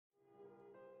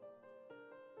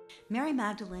Mary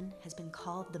Magdalene has been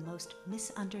called the most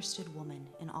misunderstood woman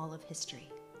in all of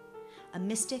history. A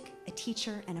mystic, a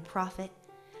teacher, and a prophet,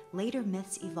 later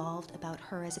myths evolved about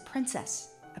her as a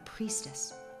princess, a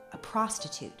priestess, a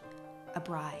prostitute, a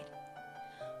bride.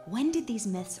 When did these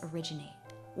myths originate?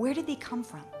 Where did they come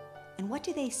from? And what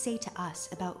do they say to us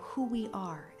about who we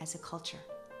are as a culture?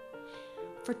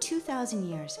 For 2,000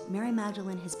 years, Mary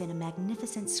Magdalene has been a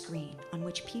magnificent screen on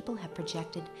which people have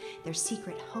projected their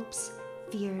secret hopes,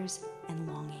 fears, and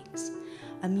longings.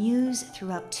 A muse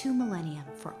throughout 2 millennia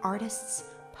for artists,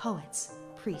 poets,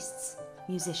 priests,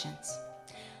 musicians.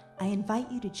 I invite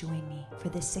you to join me for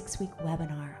this 6-week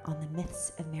webinar on the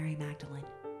myths of Mary Magdalene.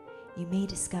 You may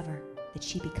discover that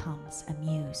she becomes a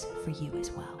muse for you as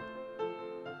well.